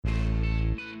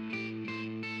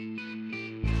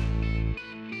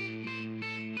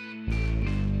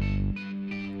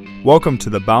Welcome to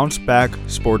the Bounce Back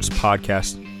Sports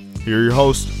Podcast. Here are your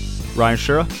hosts, Ryan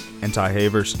Schira and Ty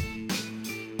Havers.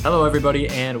 Hello, everybody,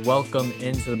 and welcome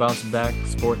into the Bounce Back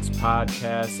Sports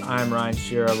Podcast. I'm Ryan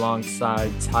Schira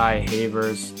alongside Ty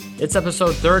Havers. It's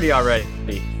episode 30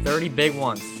 already, 30 big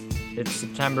ones. It's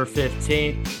September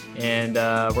 15th, and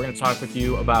we're going to talk with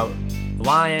you about the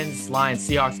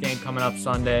Lions-Seahawks game coming up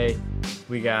Sunday.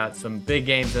 We got some big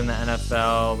games in the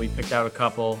NFL. We picked out a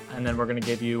couple, and then we're going to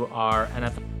give you our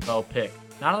NFL pick.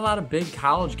 Not a lot of big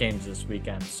college games this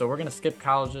weekend, so we're going to skip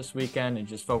college this weekend and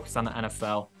just focus on the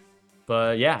NFL.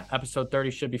 But yeah, episode 30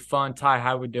 should be fun. Ty,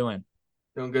 how are we doing?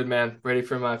 Doing good, man. Ready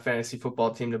for my fantasy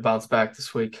football team to bounce back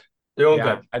this week. Doing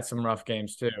good. I had some rough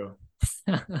games too.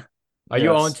 Are you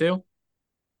 0-2?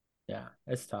 Yeah,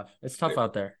 it's tough. It's tough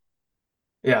out there.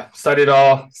 Yeah, studied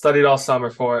all summer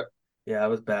for it. Yeah, it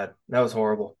was bad. That was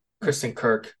horrible. Kristen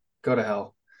Kirk, go to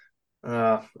hell.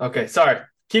 Okay, sorry.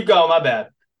 Keep going. My bad.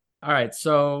 All right,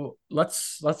 so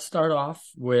let's start off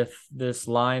with this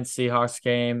Lions-Seahawks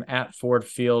game at Ford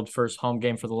Field, first home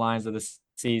game for the Lions of the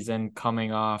season,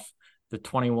 coming off the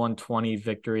 21-20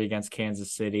 victory against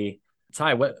Kansas City.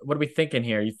 Ty, what are we thinking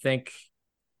here? You think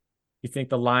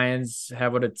the Lions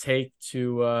have what it takes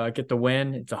to get the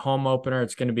win? It's a home opener.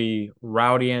 It's going to be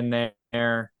rowdy in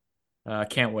there.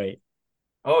 Can't wait.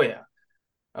 Oh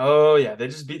yeah. They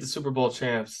just beat the Super Bowl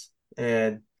champs,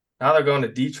 and now they're going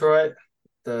to Detroit.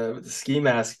 With the ski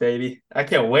mask, baby. I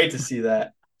can't wait to see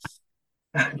that.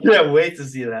 I can't wait to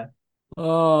see that.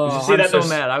 Oh, I'm so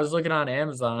mad. I was looking on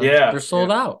Amazon. Yeah. They're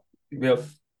sold out. Yep.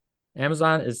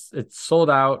 Amazon it's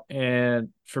sold out. And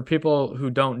for people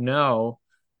who don't know,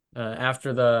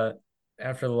 after the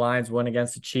Lions win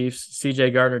against the Chiefs,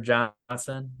 CJ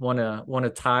Gardner-Johnson, one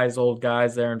of Ty's old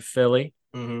guys there in Philly.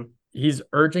 Mm-hmm. He's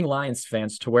urging Lions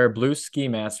fans to wear blue ski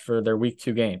masks for their week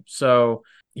 2 game. So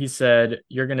he said,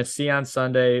 you're going to see on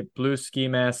Sunday blue ski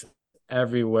masks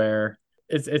everywhere.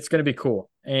 It's going to be cool.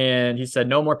 And he said,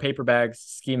 no more paper bags,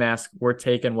 ski masks. We're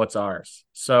taking what's ours.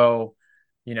 So,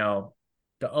 the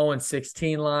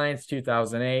 0-16 Lions,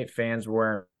 2008, fans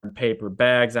were wearing paper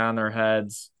bags on their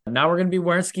heads. Now we're going to be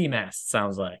wearing ski masks,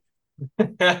 sounds like.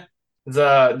 I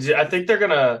think they're going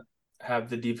to have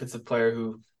the defensive player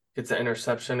who gets an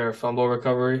interception or a fumble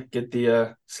recovery get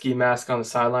the ski mask on the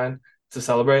sideline to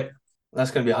celebrate.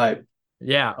 That's going to be hype.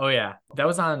 Yeah. Oh, yeah. That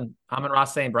was on Amon-Ra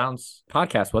St. Brown's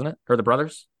podcast, wasn't it? Or the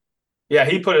brothers? Yeah,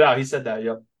 he put it out. He said that,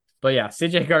 yep. But yeah,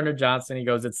 CJ Gardner-Johnson, he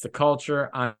goes, it's the culture.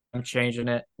 I'm changing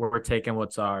it. We're taking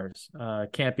what's ours.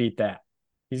 Can't beat that.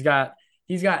 He's got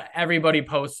everybody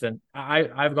posting.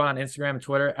 I've gone on Instagram and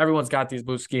Twitter. Everyone's got these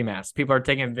blue ski masks. People are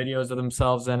taking videos of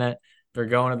themselves in it. They're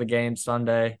going to the game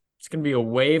Sunday. It's going to be a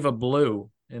wave of blue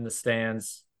in the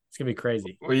stands. It's going to be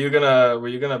crazy. Were you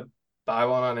gonna buy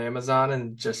one on Amazon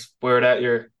and just wear it at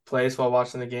your place while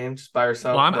watching the game just by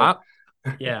yourself? Well,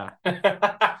 yeah.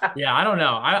 Yeah, I don't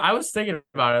know. I was thinking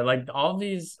about it. Like all of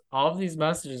these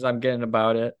messages I'm getting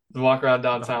about it. Walk around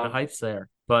downtown. The hype's there.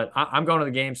 But I'm going to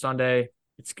the game Sunday.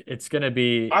 It's going to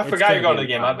be. I forgot you're going to the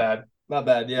game. My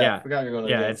bad. Yeah. I forgot you're going to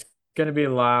the game. Yeah, it's going to be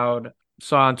loud.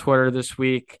 Saw on Twitter this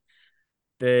week.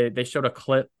 They showed a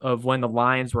clip of when the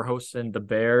Lions were hosting the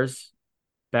Bears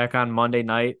back on Monday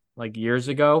night, like years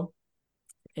ago.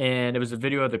 And it was a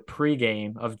video of the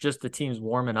pregame of just the teams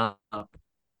warming up.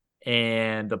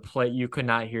 And the play, you could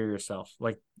not hear yourself.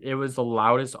 Like, it was the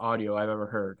loudest audio I've ever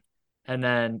heard. And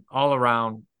then all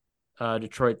around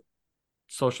Detroit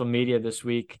social media this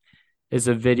week is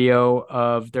a video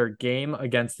of their game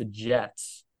against the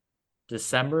Jets,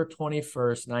 December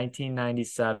 21st,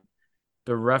 1997.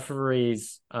 The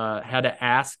referees had to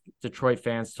ask Detroit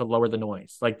fans to lower the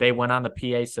noise. Like, they went on the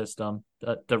PA system,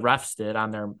 the refs did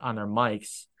on their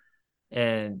mics,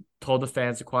 and told the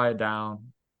fans to quiet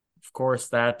down. Of course,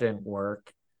 that didn't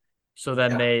work. So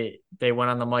then they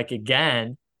went on the mic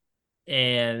again,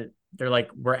 and they're like,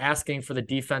 we're asking for the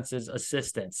defense's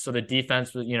assistance. So the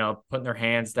defense was, putting their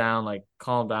hands down, like,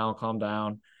 calm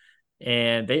down.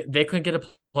 And they couldn't get a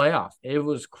playoff. It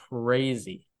was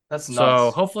crazy. That's nuts.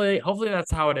 So hopefully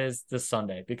that's how it is this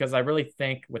Sunday, because I really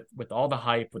think with all the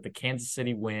hype, with the Kansas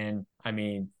City win, I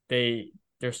mean,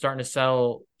 they're starting to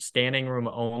sell standing room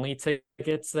only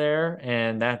tickets there,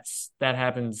 and that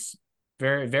happens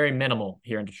very, very minimal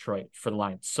here in Detroit for the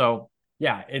Lions. So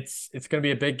yeah, it's going to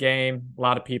be a big game. A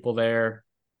lot of people there,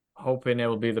 hoping it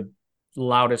will be the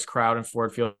loudest crowd in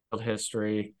Ford Field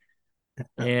history.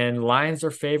 And Lions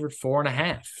are favored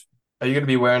 4.5. Are you going to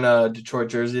be wearing a Detroit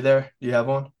jersey there? Do you have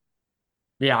one?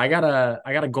 Yeah, I got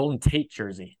a Golden Tate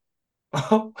jersey.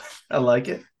 Oh, I like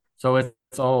it. So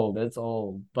it's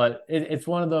old, but it's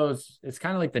one of those. It's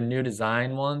kind of like the new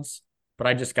design ones, but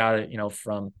I just got it,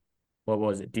 from what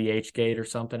was it, DH gate or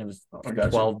something. It was Oh, I for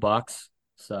got you. $12.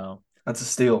 So, That's a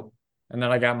steal. and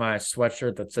then I got my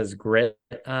sweatshirt that says grit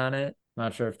on it.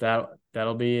 Not sure if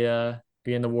that'll be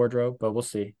in the wardrobe, but we'll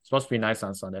see. It's supposed to be nice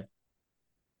on Sunday.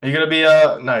 Are you gonna be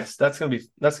nice? That's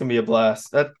gonna be a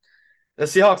blast. That the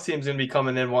Seahawks team's gonna be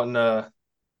coming in wanting Oh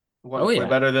to play yeah.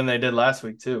 better than they did last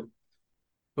week too.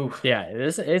 Oof. Yeah,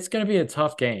 it's gonna be a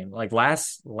tough game. Like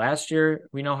last year,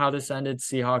 we know how this ended.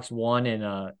 Seahawks won in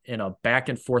a back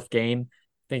and forth game.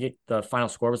 I think the final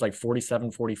score was like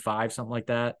 47-45, something like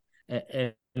that.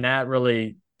 And that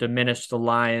really diminished the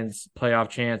Lions' playoff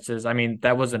chances. I mean,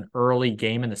 that was an early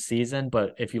game in the season,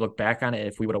 but if you look back on it,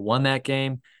 if we would have won that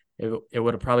game, it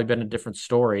would have probably been a different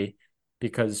story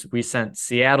because we sent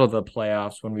Seattle to the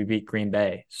playoffs when we beat Green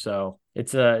Bay. So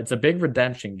it's a big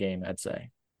redemption game, I'd say.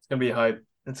 It's gonna be hype.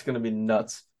 It's gonna be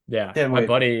nuts. Yeah, Can't my wait.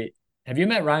 buddy. Have you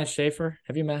met Ryan Schaefer?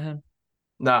 Have you met him?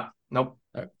 Nah, nope.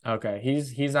 Okay,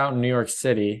 he's out in New York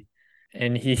City,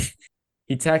 and he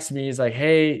texted me. He's like,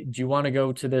 "Hey, do you want to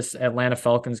go to this Atlanta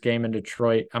Falcons game in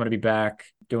Detroit? I'm gonna be back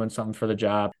doing something for the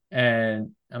job."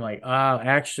 And I'm like,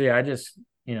 actually, I just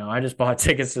bought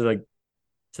tickets to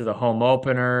the home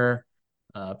opener.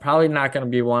 Probably not going to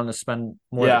be wanting to spend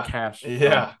more of the Yeah, cash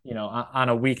yeah. on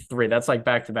a week 3. That's like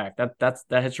back to back.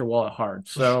 That hits your wallet hard.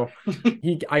 So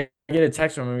I get a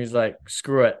text from him. He's like,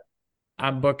 screw it.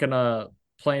 I'm booking a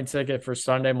plane ticket for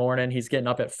Sunday morning. He's getting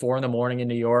up at 4 a.m. in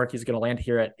New York. He's going to land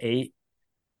here at 8,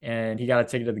 and he got a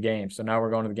ticket to the game. So now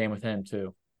we're going to the game with him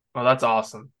too. Oh, that's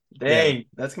awesome. Yeah. Dang,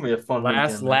 that's gonna be a fun Last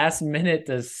weekend, man. last minute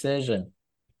decision.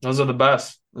 Those are the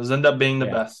best. Those end up being the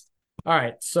Yeah. best. All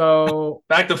right. So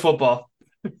Back to football.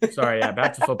 sorry, yeah,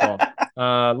 back to football.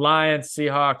 Lions,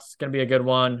 Seahawks, gonna be a good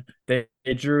one. They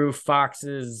drew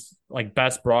Fox's like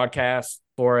best broadcast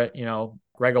for it.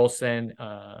 Greg Olson,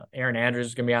 Aaron Andrews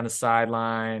is gonna be on the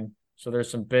sideline. So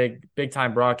there's some big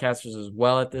time broadcasters as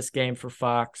well at this game for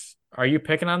Fox. Are you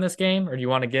picking on this game, or do you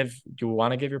want to give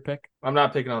your pick? I'm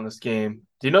not picking on this game.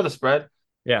 Do you know the spread?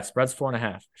 Yeah, spread's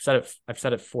 4.5. I've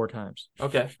said it 4 times.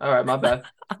 Okay. All right, my bad.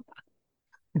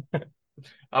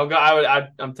 I'll go.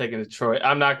 I'm taking Detroit.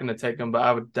 I'm not going to take them, but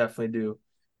I would definitely do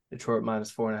Detroit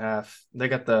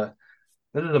 -4.5.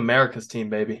 This is America's team,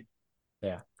 baby.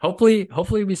 Yeah. Hopefully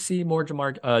we see more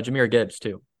Jahmyr Gibbs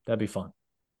too. That'd be fun.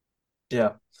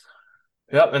 Yeah.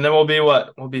 Yep. And then we'll be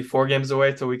what? We'll be 4 games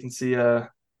away till we can see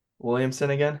Williamson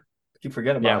again. Keep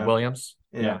forgetting Yeah, about him. Williams.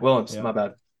 Yeah, Yeah. Williams. Yeah. My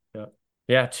bad. Yeah.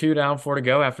 Yeah, 2 down, 4 to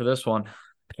go after this one.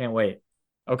 Can't wait.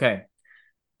 Okay.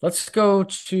 Let's go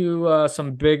to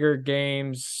some bigger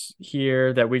games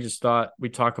here that we just thought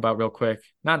we'd talk about real quick.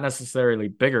 Not necessarily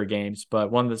bigger games, but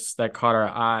one that caught our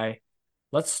eye.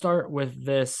 Let's start with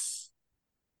this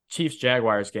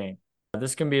Chiefs-Jaguars game.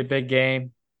 This can be a big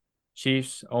game.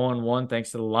 Chiefs 0-1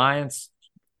 thanks to the Lions.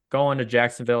 Going to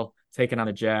Jacksonville, taking on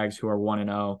the Jags, who are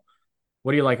 1-0.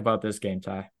 What do you like about this game,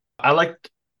 Ty? I like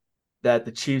that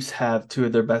the Chiefs have two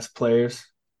of their best players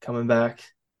coming back.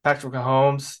 Patrick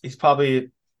Mahomes, he's probably.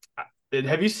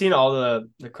 Have you seen all the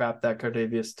crap that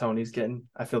Cardavius Tony's getting?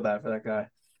 I feel bad for that guy.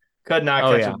 Could not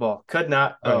Oh catch a yeah. ball. Could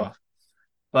not. Oh yeah.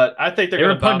 But I think they're They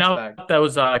going were to putting bounce out back.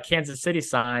 those Kansas City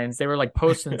signs. They were like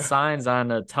posting signs on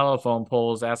the telephone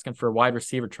poles asking for wide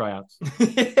receiver tryouts.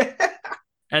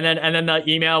 And then the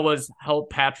email was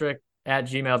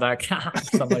helppatrick@gmail.com,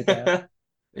 something like that.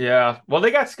 Yeah. Well,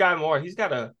 they got Sky Moore. He's got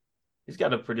to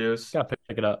produce. Gotta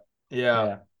pick it up. Yeah.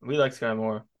 Yeah. We like Sky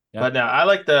Moore. Yeah. But now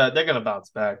they're going to bounce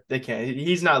back. They can't.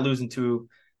 He's not losing two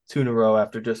in a row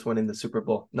after just winning the Super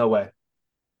Bowl. No way.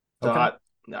 So Okay.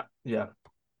 no, yeah.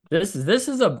 This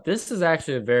is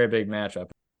actually a very big matchup.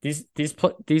 These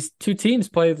two teams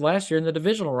played last year in the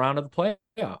divisional round of the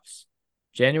playoffs.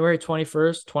 January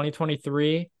 21st,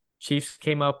 2023, Chiefs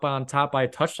came up on top by a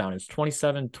touchdown. It's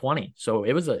 27-20. So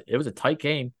it was a tight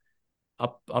game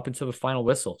up until the final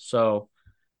whistle. So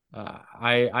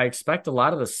I expect a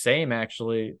lot of the same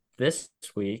actually this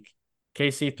week.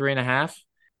 KC 3.5.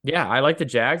 Yeah, I like the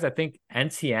Jags. I think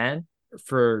NTN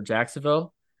for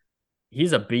Jacksonville,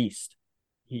 he's a beast.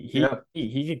 Yeah.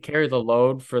 He could carry the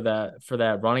load for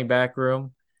that running back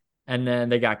room. And then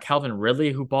they got Calvin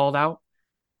Ridley who balled out.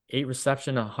 8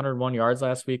 reception, 101 yards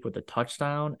last week with a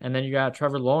touchdown. And then you got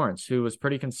Trevor Lawrence, who was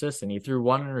pretty consistent. He threw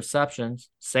 1 interception.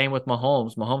 Same with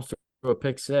Mahomes. Mahomes threw a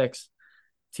pick 6.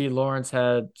 T. Lawrence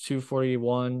had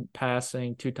 241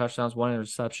 passing, 2 touchdowns, 1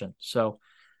 interception. So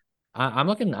I'm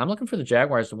looking for the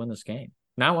Jaguars to win this game.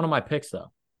 Not one of my picks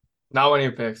though. Not one of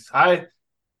your picks. I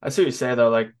see what you say though.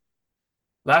 Like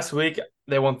last week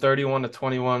they won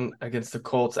 31-21 against the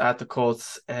Colts at the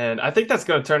Colts, and I think that's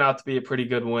going to turn out to be a pretty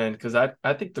good win because I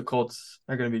think the Colts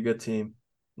are going to be a good team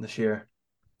this year.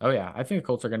 Oh yeah, I think the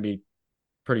Colts are going to be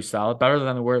pretty solid. Better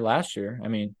than they were last year. I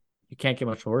mean, you can't get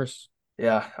much worse.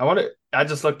 Yeah, I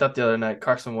just looked up the other night.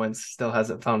 Carson Wentz still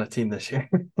hasn't found a team this year.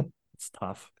 It's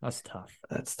tough. That's tough.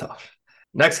 That's tough.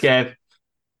 Next game,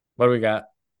 What do we got?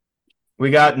 we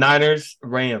got Niners,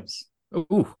 Rams.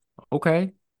 Ooh,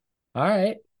 okay. All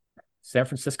right. San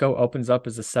Francisco opens up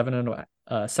as a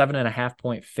 7.5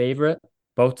 point favorite.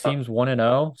 Both Uh, teams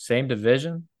 1-0, same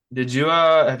division. did you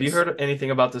have you heard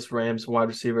anything about this Rams wide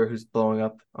receiver who's blowing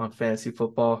up on fantasy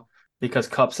football because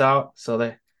Cup's out?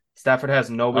 So Stafford has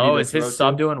nobody Oh, to is his throw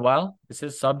sub to. doing well? Is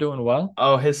his sub doing well?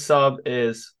 Oh, his sub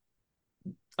is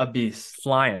a beast.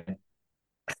 Flying.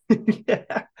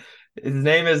 Yeah. His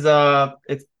name is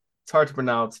it's hard to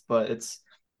pronounce, but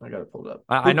I got it pulled up.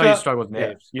 I know you Puka. struggle with Yeah.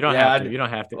 names. You don't Yeah, have I to. do. You don't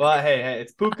have to. Well, hey,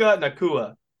 it's Puka Nakua. All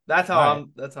right. That's how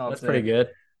I'm That's saying pretty it. good.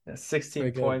 Yeah, 16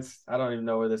 Pretty good. points. I don't even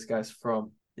know where this guy's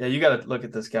from. Yeah, you got to look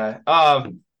at this guy. I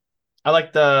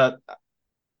like I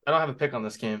don't have a pick on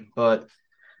this game, but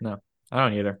No, I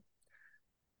don't either.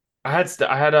 I had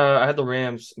the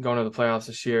Rams going to the playoffs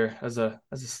this year as a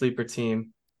sleeper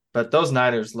team, but those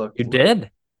Niners You did.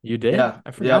 You did. yeah,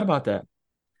 I forgot yep. about that.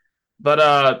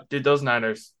 But dude, those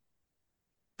Niners,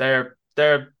 they're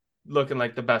looking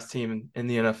like the best team in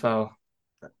the NFL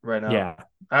right now. Yeah,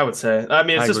 I would say. I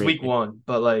mean, I it's just agree. week one,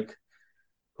 but like,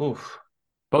 oof.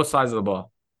 Both sides of the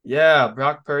ball. Yeah,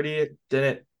 Brock Purdy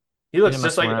didn't. He He looks didn't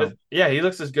just mess like around. yeah, he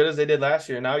looks as good as they did last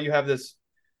year. Now you have this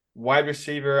wide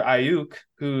receiver Ayuk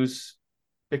who's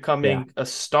Yeah. becoming a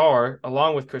star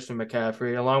along with Christian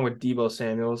McCaffrey, along with Debo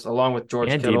Samuels, along with George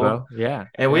And Kittle. Debo. Yeah.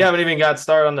 And we Yeah. haven't even got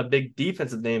started on the big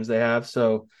defensive names they have.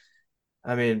 So,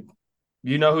 I mean,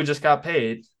 you know who just got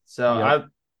paid. So Yep.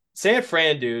 San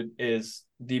Fran, dude, is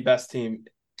the best team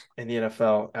in the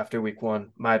NFL after week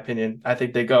one, my opinion. I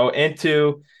think they go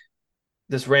into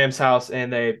this Rams house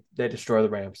and they destroy the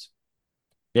Rams.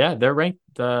 Yeah, they're ranked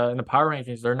in the power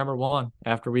rankings. They're number one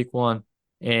after week one.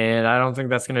 And I don't think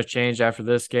that's going to change after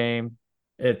this game.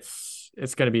 It's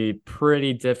going to be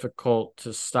pretty difficult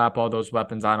to stop all those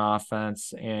weapons on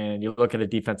offense. And you look at the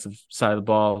defensive side of the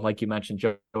ball, like you mentioned,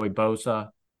 Joey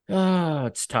Bosa.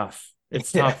 It's tough.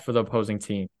 It's Yeah. tough for the opposing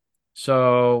team.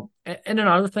 So, and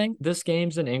another thing, this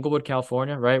game's in Inglewood,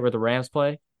 California, right, where the Rams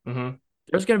play. Mm-hmm.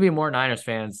 There's going to be more Niners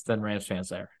fans than Rams fans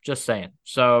there. Just saying.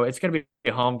 So it's going to be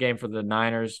a home game for the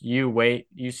Niners. You wait.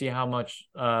 You see how much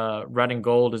red and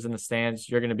gold is in the stands.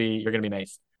 You're going to be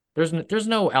amazed. There's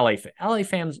no LA fans. LA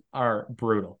fans are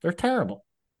brutal. They're terrible.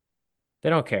 They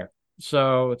don't care.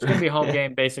 So it's going to be a home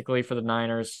game basically for the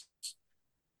Niners.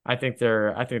 I think they're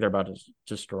about to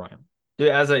destroy them. Dude,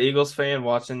 as an Eagles fan,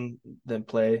 watching them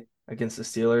play against the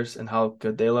Steelers and how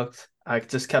good they looked, I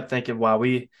just kept thinking, wow,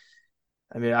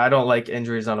 I mean, I don't like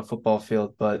injuries on a football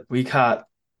field, but we got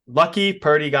lucky.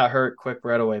 Purdy got hurt quick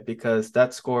right away because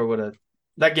that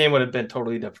game would have been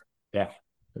totally different. Yeah,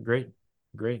 agreed.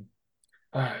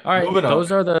 All All right, moving on.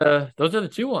 those are the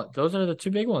two ones. Those are the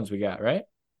two big ones we got, right?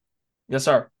 Yes,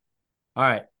 sir. All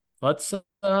right, let's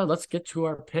get to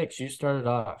our picks. You started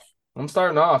off. I'm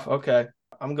starting off. Okay.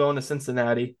 I'm going to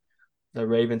Cincinnati. The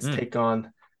Ravens take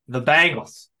on the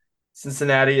Bengals.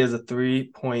 Cincinnati is a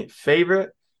 3-point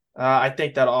favorite. I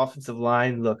think that offensive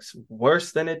line looks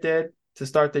worse than it did to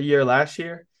start the year last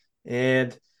year.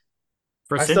 And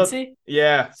For I Cincy?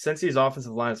 yeah, Cincy's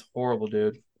offensive line is horrible,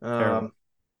 dude. Terrible.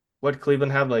 What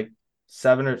Cleveland had like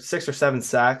 6 or 7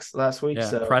 sacks last week. Yeah,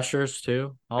 So pressures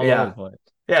too, all over the place.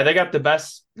 yeah, they got the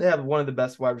best. They have one of the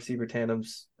best wide receiver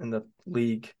tandems in the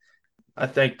league. I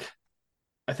think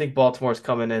Baltimore's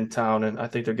coming in town, and I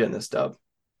think they're getting this dub.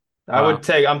 Wow.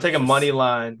 I'm taking money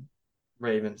line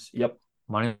Ravens. Yep.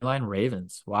 Moneyline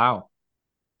Ravens. Wow.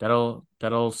 That'll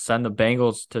send the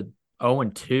Bengals to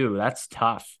 0-2. That's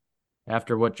tough.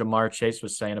 After what Jamar Chase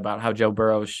was saying about how Joe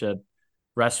Burrow should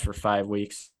rest for 5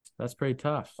 weeks. That's pretty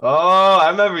tough. Oh,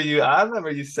 I remember you. I remember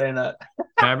you saying that.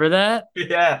 Remember that?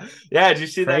 Yeah. Did you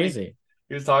see that? Crazy.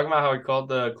 He was talking about how he called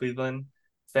the Cleveland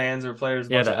fans or players a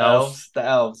bunch the of elves. The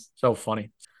elves. So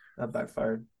funny. That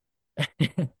backfired.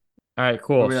 All right,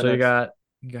 cool. Where we at So you next?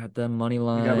 got the money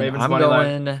line. You got Ravens I'm money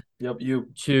line. going Yep, you.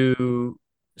 to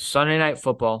Sunday Night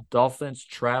Football. Dolphins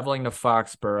traveling to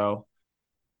Foxborough.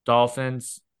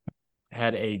 Dolphins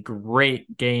had a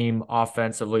great game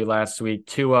offensively last week.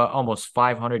 Tua almost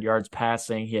 500 yards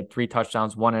passing. He had 3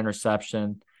 touchdowns, 1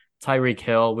 interception. Tyreek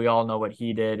Hill, we all know what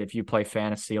he did. If you play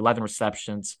fantasy, 11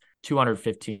 receptions,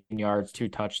 215 yards, 2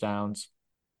 touchdowns.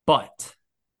 But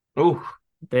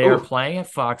they are playing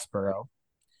at Foxborough.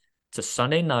 It's a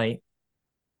Sunday night,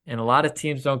 and a lot of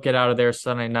teams don't get out of there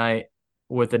Sunday night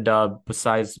with a dub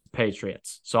besides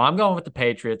Patriots. So I'm going with the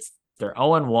Patriots. They're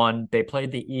 0-1. They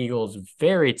played the Eagles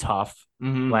very tough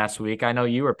last week. I know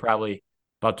you were probably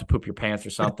about to poop your pants or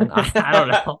something. I don't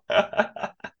know.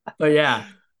 But yeah,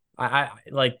 I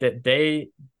like that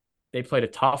they played a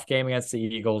tough game against the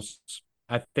Eagles.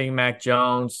 I think Mac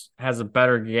Jones has a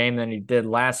better game than he did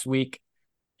last week.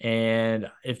 And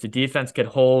if the defense could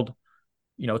hold,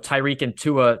 Tyreek and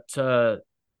Tua to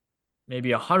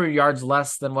maybe 100 yards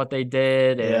less than what they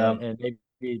did Yeah. and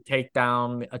maybe take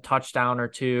down a touchdown or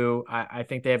two, I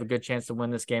think they have a good chance to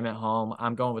win this game at home.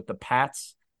 I'm going with the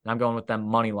Pats, and I'm going with them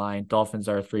money line. Dolphins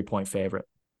are a 3-point favorite.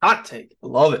 Hot take.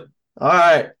 Love it. All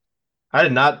right. I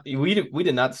did not. We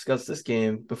did not discuss this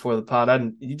game before the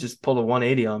pod. You just pulled a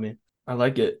 180 on me. I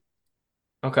like it.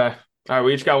 Okay. All right.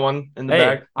 We each got one in the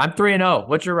bag. I'm 3-0.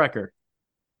 What's your record?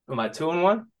 Am I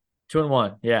 2-1?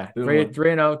 2-1. Yeah. 2-1.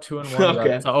 3-0, 2-1.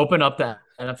 Okay. To open up that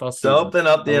NFL season. To open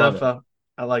up the I love NFL. it.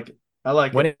 I like it. I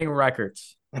like Winning it.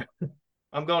 records.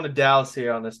 I'm going to Dallas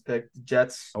here on this pick. The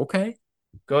Jets. Okay.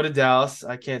 Go to Dallas.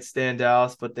 I can't stand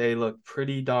Dallas, but they look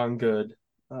pretty darn good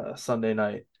Sunday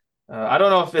night. I don't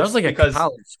know if That was it's like because a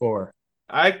college score.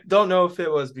 I don't know if it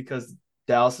was because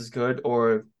Dallas is good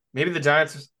or maybe the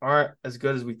Giants aren't as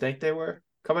good as we think they were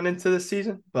coming into this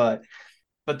season, but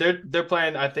they're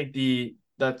playing. I think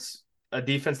that's a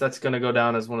defense that's going to go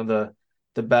down as one of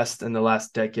the best in the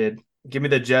last decade. Give me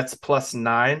the Jets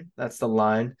 +9. That's the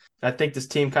line. I think this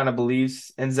team kind of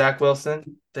believes in Zach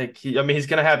Wilson. He's going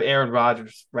to have Aaron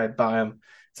Rodgers right by him.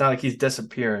 It's not like he's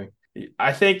disappearing.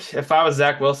 I think if I was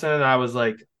Zach Wilson and I was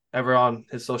like ever on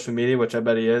his social media, which I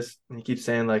bet he is, and he keeps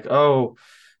saying like, "Oh,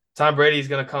 Tom Brady's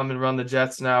going to come and run the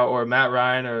Jets now," or Matt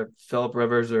Ryan or Phillip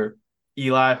Rivers or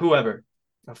Eli, whoever.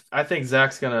 I think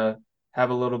Zach's going to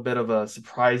have a little bit of a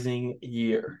surprising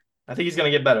year. I think he's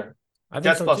going to get better. I think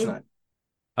Jets so +9. too.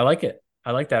 I like it.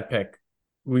 I like that pick.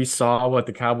 We saw what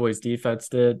the Cowboys defense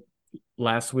did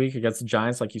last week against the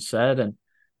Giants, like you said.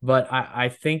 But I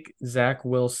think Zach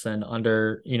Wilson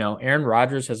under, Aaron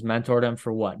Rodgers has mentored him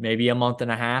for what, maybe a month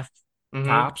and a half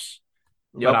tops.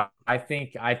 Yep. But I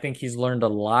think he's learned a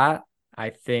lot.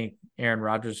 I think Aaron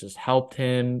Rodgers has helped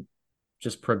him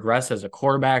just progress as a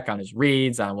quarterback on his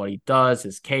reads, on what he does,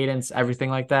 his cadence, everything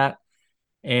like that.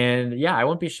 And yeah, I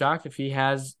wouldn't be shocked if he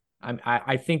has.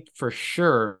 I think for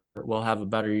sure we'll have a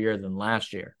better year than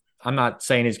last year. I'm not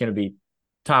saying he's going to be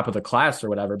top of the class or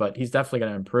whatever, but he's definitely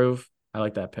going to improve. I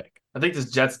like that pick. I think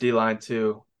this Jets D line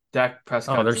too. Dak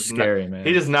Prescott. Oh, they're scary, man.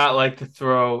 He does not like to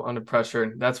throw under pressure,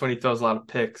 and that's when he throws a lot of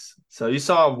picks. So you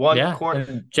saw one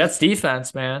corner. Jets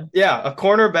defense, man. Yeah, a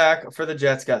cornerback for the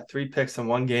Jets got 3 picks in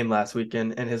one game last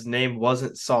weekend, and his name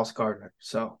wasn't Sauce Gardner.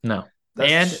 So no,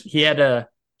 and he had an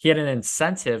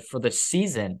incentive for the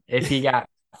season. If he got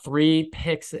 3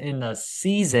 picks in the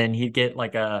season, he'd get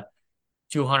like a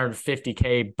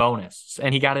 $250K bonus,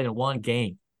 and he got it in one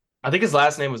game. I think his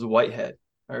last name was Whitehead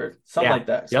or something like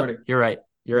that. Yep. You're right.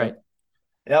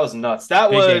 That was nuts.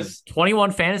 That was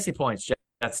 21 fantasy points.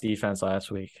 Jets defense last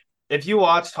week. If you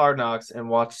watched Hard Knocks and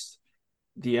watched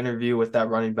the interview with that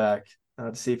running back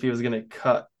to see if he was going to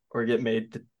cut or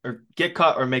get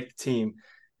cut or make the team,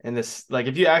 and this, like,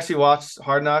 if you actually watched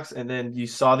Hard Knocks and then you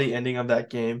saw the ending of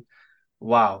that game,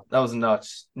 wow, that was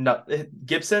nuts.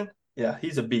 Gibson, yeah,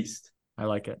 he's a beast. I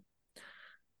like it.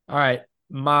 All right.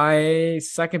 My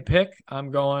second pick,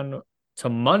 I'm going to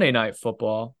Monday Night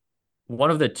Football. One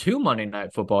of the 2 Monday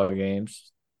Night Football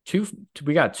games.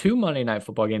 We got 2 Monday Night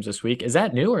Football games this week. Is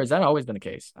that new or has that always been the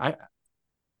case? I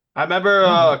remember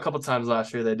a couple times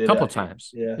last year they did. A couple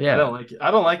times. Yeah. I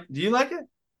don't like it. Do you like it?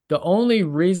 The only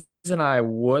reason I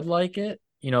would like it,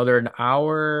 they're an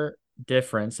hour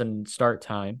difference in start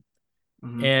time.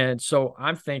 Mm-hmm. And so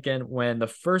I'm thinking when the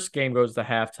first game goes to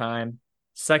halftime,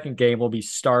 second game will be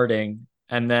starting.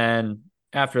 And then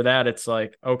after that, it's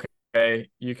like, okay,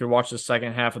 you can watch the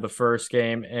second half of the first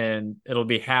game and it'll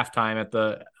be halftime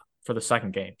for the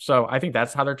second game. So I think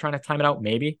that's how they're trying to time it out,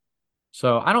 maybe.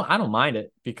 So I don't mind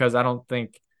it because I don't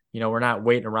think, we're not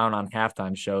waiting around on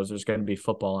halftime shows. There's going to be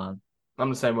football on. I'm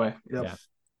the same way. Yep. Yeah.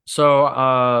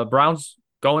 So Browns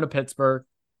going to Pittsburgh.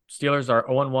 Steelers are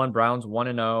 0-1, Browns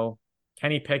 1-0.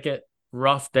 Kenny Pickett,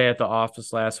 rough day at the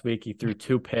office last week. He threw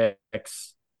 2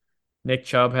 picks. Nick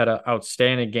Chubb had an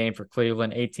outstanding game for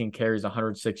Cleveland, 18 carries,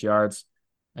 106 yards.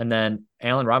 And then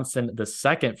Allen Robinson, the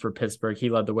second for Pittsburgh, he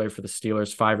led the way for the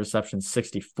Steelers, 5 receptions,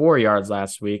 64 yards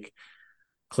last week.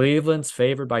 Cleveland's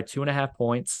favored by 2.5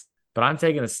 points, but I'm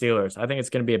taking the Steelers. I think it's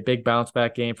going to be a big bounce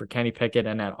back game for Kenny Pickett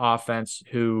and that offense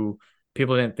who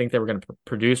people didn't think they were going to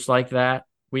produce like that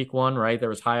week 1, right? There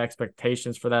was high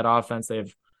expectations for that offense. They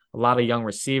have a lot of young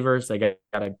receivers. They got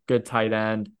a good tight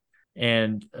end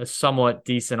and a somewhat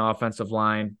decent offensive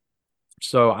line.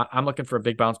 So I'm looking for a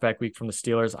big bounce back week from the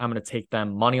Steelers. I'm going to take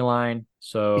them money line.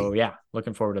 So yeah,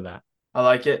 looking forward to that. I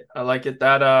like it. I like it.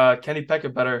 That Kenny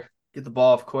Pickett better get the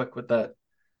ball off quick with that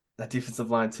defensive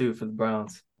line too for the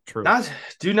Browns. True.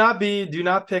 Do not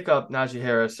pick up Najee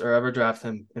Harris or ever draft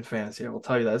him in fantasy. I will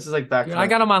tell you that. This is like back Dude, to I back.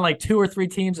 got him on like 2 or 3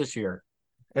 teams this year.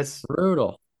 It's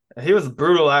Brutal. He was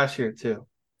brutal last year too.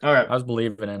 All right, I was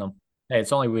believing in him. Hey,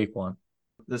 it's only week 1.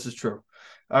 this is true.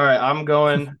 All right, to I'm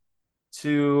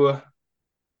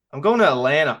going to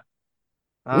Atlanta.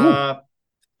 Ooh,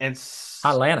 And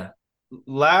Atlanta.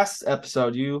 last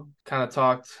episode you kind of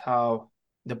talked how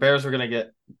the Bears were going to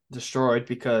get destroyed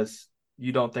because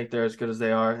you don't think they're as good as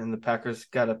they are, and the Packers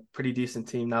got a pretty decent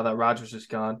team now that Rodgers is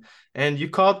gone. And you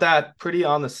called that pretty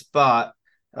on the spot.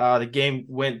 The game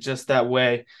went just that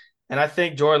way. And I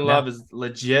think Jordan Love is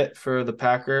legit for the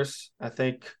Packers. I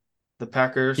think the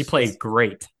Packers. He played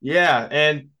great. Yeah,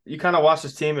 and you kind of watch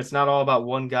this team. It's not all about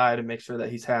one guy to make sure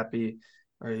that he's happy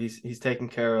or he's taken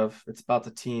care of. It's about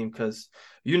the team because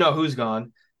you know who's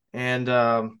gone. And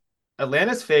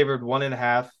Atlanta's favored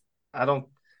 1.5.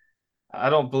 I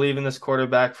don't believe in this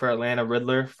quarterback for Atlanta,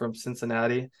 Riddler from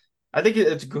Cincinnati. I think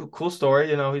it's a cool story.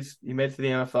 You know, he made it to the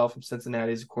NFL from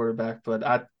Cincinnati as a quarterback,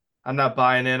 but I'm not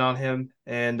buying in on him,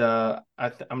 and I'm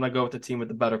gonna go with the team with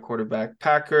the better quarterback.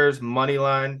 Packers money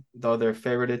line, though they're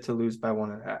favored to lose by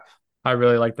 1.5. I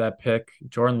really like that pick.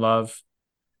 Jordan Love.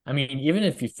 I mean, even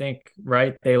if you think,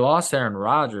 right, they lost Aaron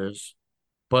Rodgers,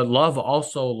 but Love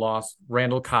also lost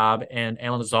Randall Cobb and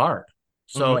Alan Lazard.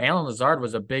 So Alan Lazard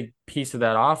was a big piece of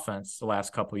that offense the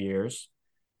last couple of years.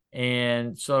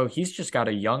 And so he's just got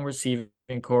a young receiving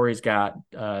core. He's got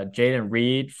Jaden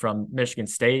Reed from Michigan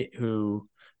State, who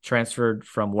transferred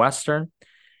from Western.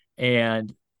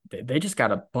 And they just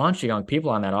got a bunch of young people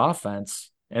on that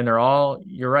offense. And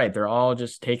you're right, they're all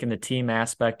just taking the team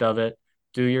aspect of it.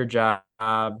 Do your job,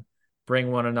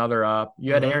 bring one another up.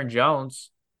 You had Aaron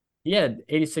Jones. He had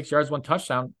 86 yards, 1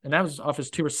 touchdown, and that was off his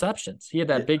 2 receptions. He had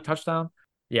that big touchdown.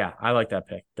 Yeah, I like that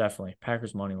pick. Definitely.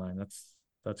 Packers money line.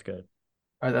 That's good.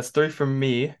 All right, that's 3 from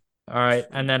me. All right.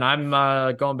 And then I'm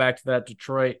going back to that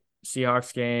Detroit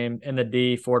Seahawks game in the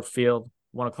D, Ford Field,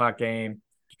 1:00 game.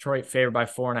 Detroit favored by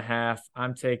 4.5.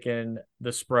 I'm taking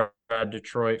the spread,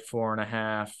 Detroit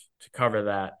 4.5 to cover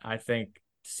that. I think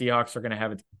Seahawks are going to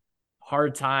have a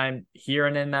hard time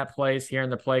hearing in that place, hearing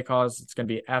the play calls. It's going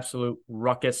to be absolute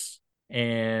ruckus.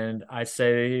 And I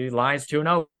say Lions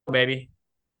 2-0, baby.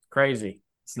 Crazy.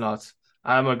 It's nuts.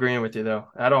 I'm agreeing with you though.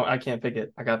 I can't pick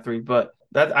it. I got 3, but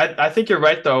I think you're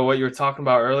right though. What you were talking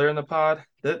about earlier in the pod,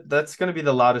 that's going to be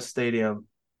the loudest stadium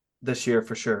this year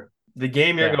for sure. The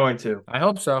game you're going to. I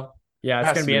hope so. Yeah, it's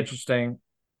going to be be interesting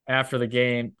after the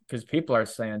game because people are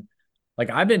saying, like,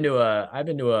 I've been to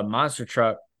a monster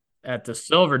truck at the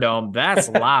Silverdome. That's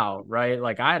loud, right?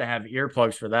 Like, I had to have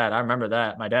earplugs for that. I remember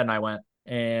that. My dad and I went,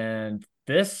 and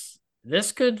this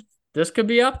could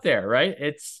be up there, right?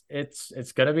 It's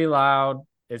going to be loud.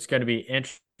 It's going to be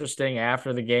interesting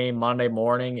after the game Monday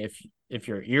morning. If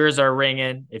your ears are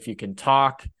ringing, if you can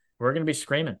talk, we're going to be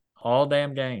screaming all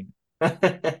damn game.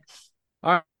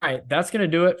 All right, that's going to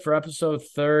do it for episode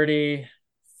 30.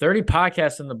 30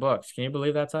 podcasts in the books. Can you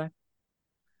believe that, Ty?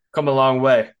 Come a long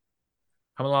way.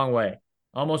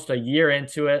 Almost a year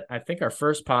into it. I think our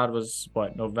first pod was,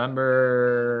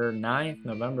 November 9th,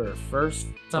 November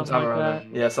 1st, something like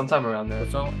that. Yeah, sometime around there.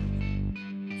 It's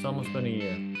almost been a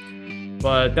year.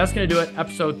 But that's going to do it.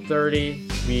 Episode 30.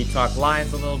 We talk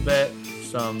Lions a little bit,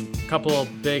 couple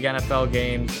big NFL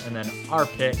games, and then our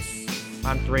picks.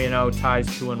 I'm 3-0, Ty's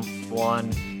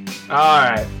 2-1. All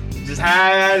right. Just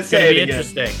had to say it again.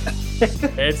 Interesting.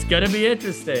 It's going to be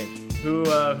interesting.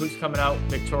 Who's coming out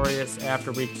victorious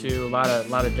after week 2? A lot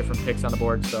of different picks on the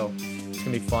board, so it's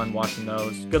gonna be fun watching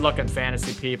those. Good luck in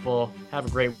fantasy, people. Have a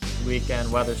great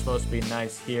weekend. Weather's supposed to be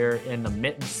nice here in the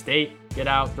Mitten State. Get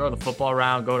out, throw the football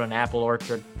around, go to an apple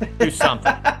orchard, do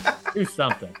something. Do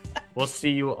something. We'll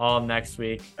see you all next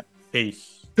week.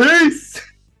 Peace.